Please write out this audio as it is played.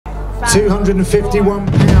251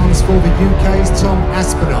 pounds for the UK's Tom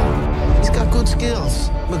Aspinall. He's got good skills,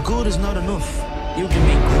 but good is not enough. You can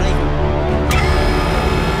be great.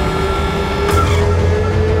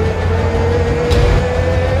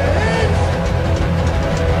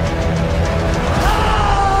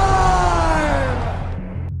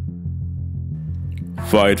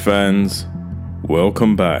 Fight fans,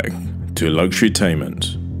 welcome back to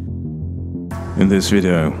Luxurytainment. In this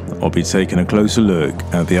video, I'll be taking a closer look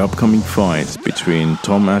at the upcoming fight between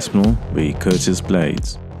Tom Aspinall v Curtis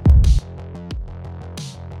Blaydes.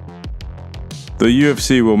 The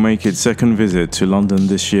UFC will make its second visit to London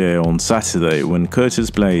this year on Saturday when Curtis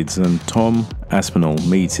Blaydes and Tom Aspinall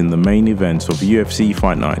meet in the main event of UFC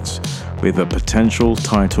Fight Night with a potential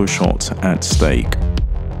title shot at stake.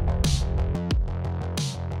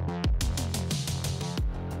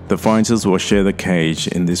 The fighters will share the cage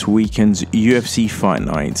in this weekend's UFC Fight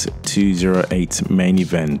Night 208 main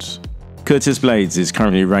event. Curtis Blaydes is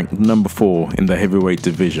currently ranked number 4 in the heavyweight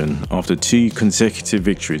division after 2 consecutive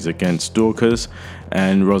victories against Daukaus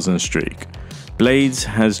and Rozenstruik. Blaydes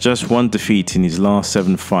has just 1 defeat in his last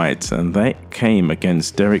 7 fights, and that came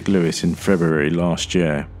against Derrick Lewis in February last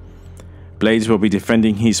year. Blaydes will be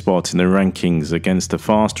defending his spot in the rankings against the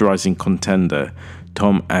fast-rising contender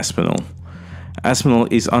Tom Aspinall. Aspinall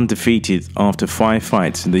is undefeated after 5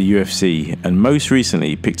 fights in the UFC and most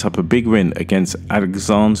recently picked up a big win against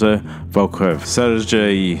Alexander Volkov,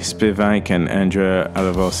 Sergey Spivak and Andrei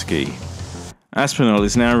Arlovski. Aspinall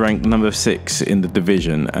is now ranked number 6 in the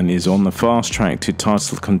division and is on the fast track to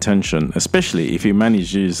title contention, especially if he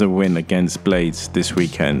manages a win against Blaydes this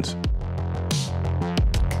weekend.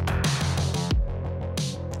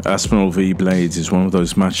 Aspinall v Blaydes is one of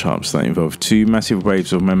those matchups that involve 2 massive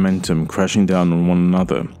waves of momentum crashing down on one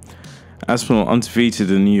another. Aspinall undefeated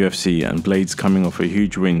in the UFC and Blaydes coming off a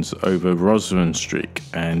huge wins over Rozenstruik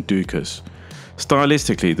and Daukaus.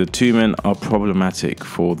 Stylistically, the 2 men are problematic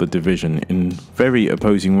for the division in very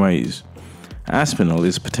opposing ways. Aspinall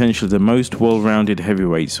is potentially the most well-rounded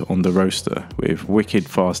heavyweight on the roster, with wicked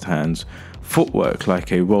fast hands, footwork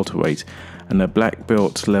like a welterweight, and a black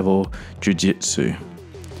belt level jiu-jitsu.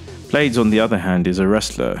 Blaydes, on the other hand, is a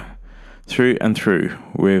wrestler through and through,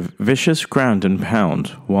 with vicious ground and pound,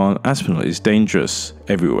 while Aspinall is dangerous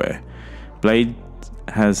everywhere. Blaydes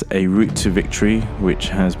has a route to victory which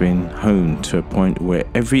has been honed to a point where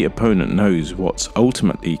every opponent knows what's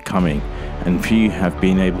ultimately coming, and few have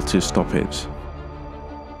been able to stop it.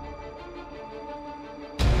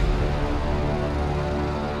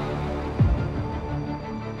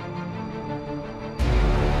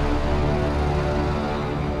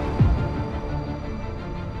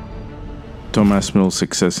 Tom Aspinall's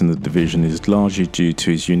success in the division is largely due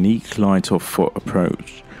to his unique light-of-foot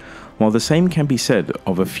approach. While the same can be said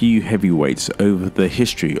of a few heavyweights over the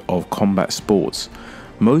history of combat sports,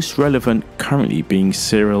 most relevant currently being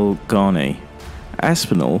Cyril Gane,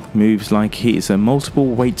 Aspinall moves like he is a multiple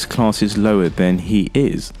weight classes lower than he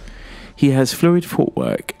is. He has fluid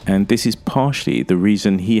footwork, and this is partially the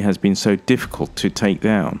reason he has been so difficult to take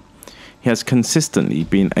down. He has consistently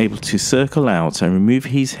been able to circle out and remove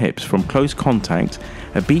his hips from close contact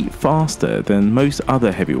a bit faster than most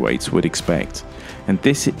other heavyweights would expect, and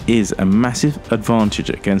this is a massive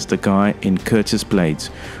advantage against a guy in Curtis Blaydes,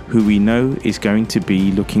 who we know is going to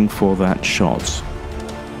be looking for that shot.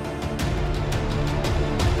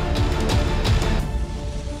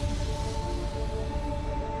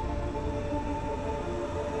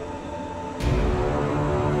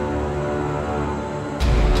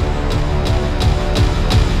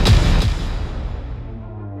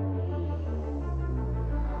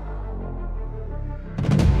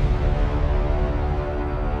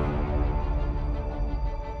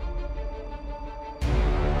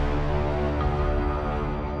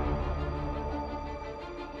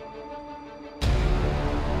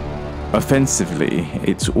 Offensively,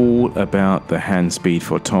 it's all about the hand speed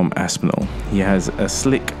for Tom Aspinall. He has a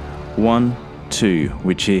slick 1-2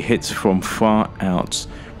 which he hits from far out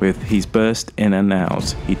with his burst in and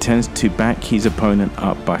out. He tends to back his opponent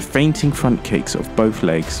up by feinting front kicks of both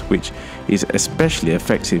legs, which is especially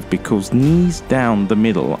effective because knees down the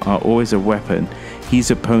middle are always a weapon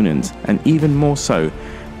his opponent, and even more so,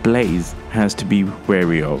 Blaydes has to be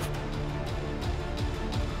wary of.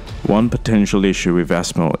 One potential issue with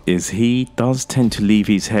Aspinall is he does tend to leave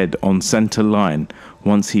his head on center line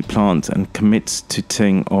once he plants and commits to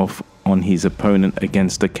teeing off on his opponent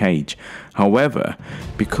against the cage. However,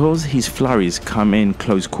 because his flurries come in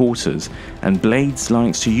close quarters and Blaydes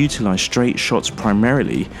likes to utilize straight shots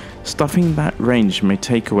primarily, stuffing that range may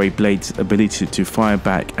take away Blaydes' ability to fire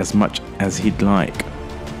back as much as he'd like.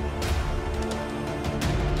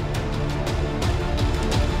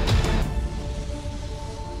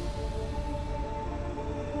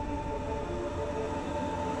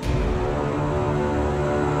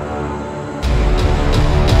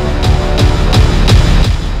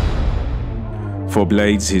 For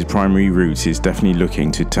Blaydes, his primary route is definitely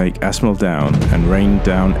looking to take Aspinall down and rain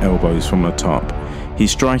down elbows from the top.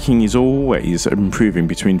 His striking is always improving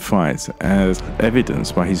between fights, as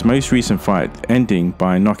evidenced by his most recent fight ending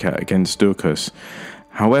by a knockout against Daukaus.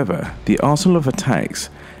 However, the arsenal of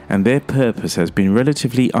attacks and their purpose has been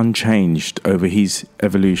relatively unchanged over his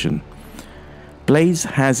evolution. Blaydes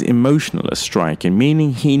has emotional striking,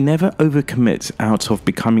 meaning he never overcommits out of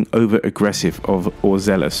becoming over-aggressive or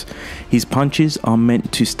zealous. His punches are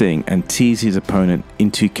meant to sting and tease his opponent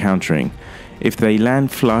into countering. If they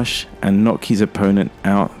land flush and knock his opponent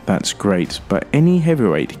out, that's great, but any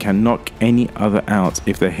heavyweight can knock any other out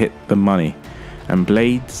if they hit the money, and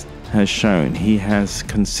Blaydes has shown he has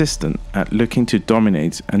consistent at looking to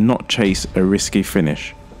dominate and not chase a risky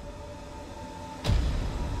finish.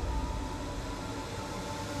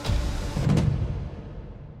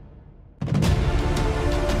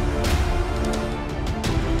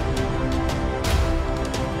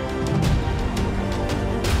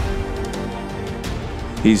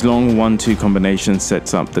 His long 1-2 combination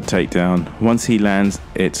sets up the takedown. Once he lands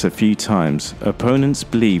it a few times, opponents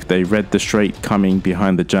believe they read the straight coming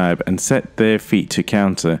behind the jab and set their feet to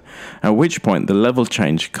counter, at which point the level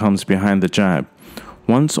change comes behind the jab.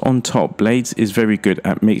 Once on top, Blaydes is very good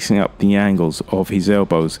at mixing up the angles of his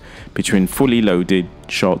elbows between fully loaded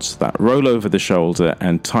shots that roll over the shoulder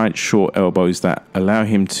and tight short elbows that allow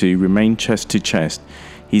him to remain chest to chest.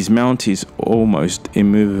 His mount is almost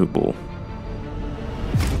immovable.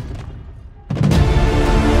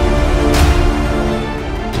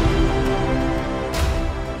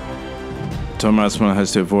 Tom Aspinall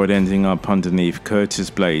has to avoid ending up underneath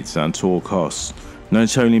Curtis Blaydes at all costs,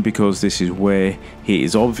 not only because this is where he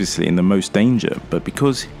is obviously in the most danger, but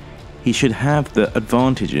because he should have the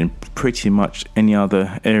advantage in pretty much any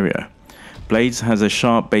other area. Blaydes has a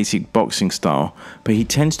sharp basic boxing style, but he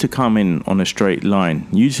tends to come in on a straight line,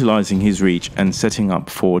 utilizing his reach and setting up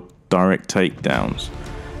for direct takedowns.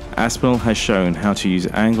 Aspinall has shown how to use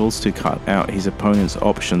angles to cut out his opponent's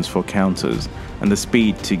options for counters and the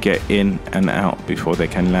speed to get in and out before they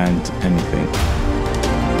can land anything.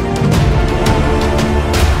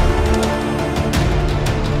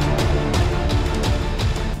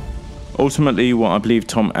 Ultimately, what I believe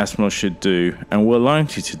Tom Aspinall should do, and will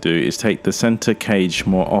likely to do, is take the center cage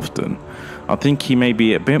more often. I think he may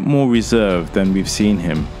be a bit more reserved than we've seen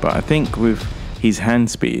him, but I think with his hand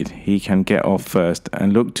speed, he can get off first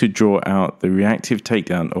and look to draw out the reactive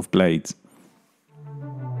takedown of Blaydes.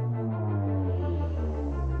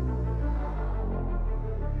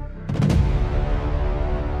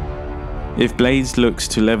 If Blaydes looks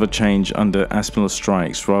to level change under Aspinall's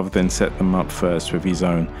strikes rather than set them up first with his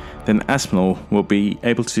own, then Aspinall will be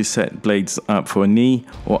able to set Blaydes up for a knee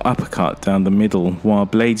or uppercut down the middle while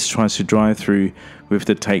Blaydes tries to drive through with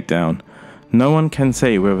the takedown. No one can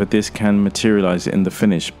say whether this can materialize in the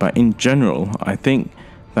finish, but in general, I think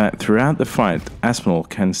that throughout the fight, Aspinall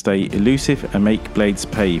can stay elusive and make Blaydes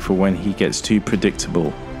pay for when he gets too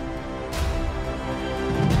predictable.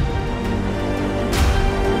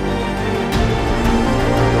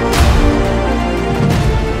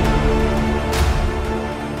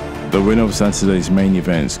 The winner of Saturday's main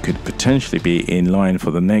events could potentially be in line for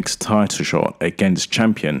the next title shot against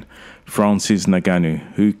champion Francis Ngannou,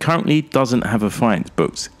 who currently doesn't have a fight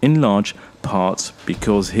booked, in large part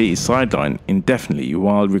because he is sidelined indefinitely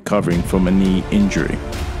while recovering from a knee injury.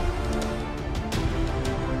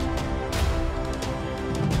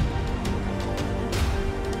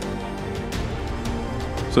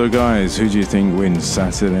 So guys, who do you think wins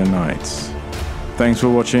Saturday night? Thanks for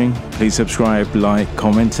watching. Please subscribe, like,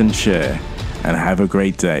 comment and share, and have a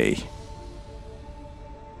great day.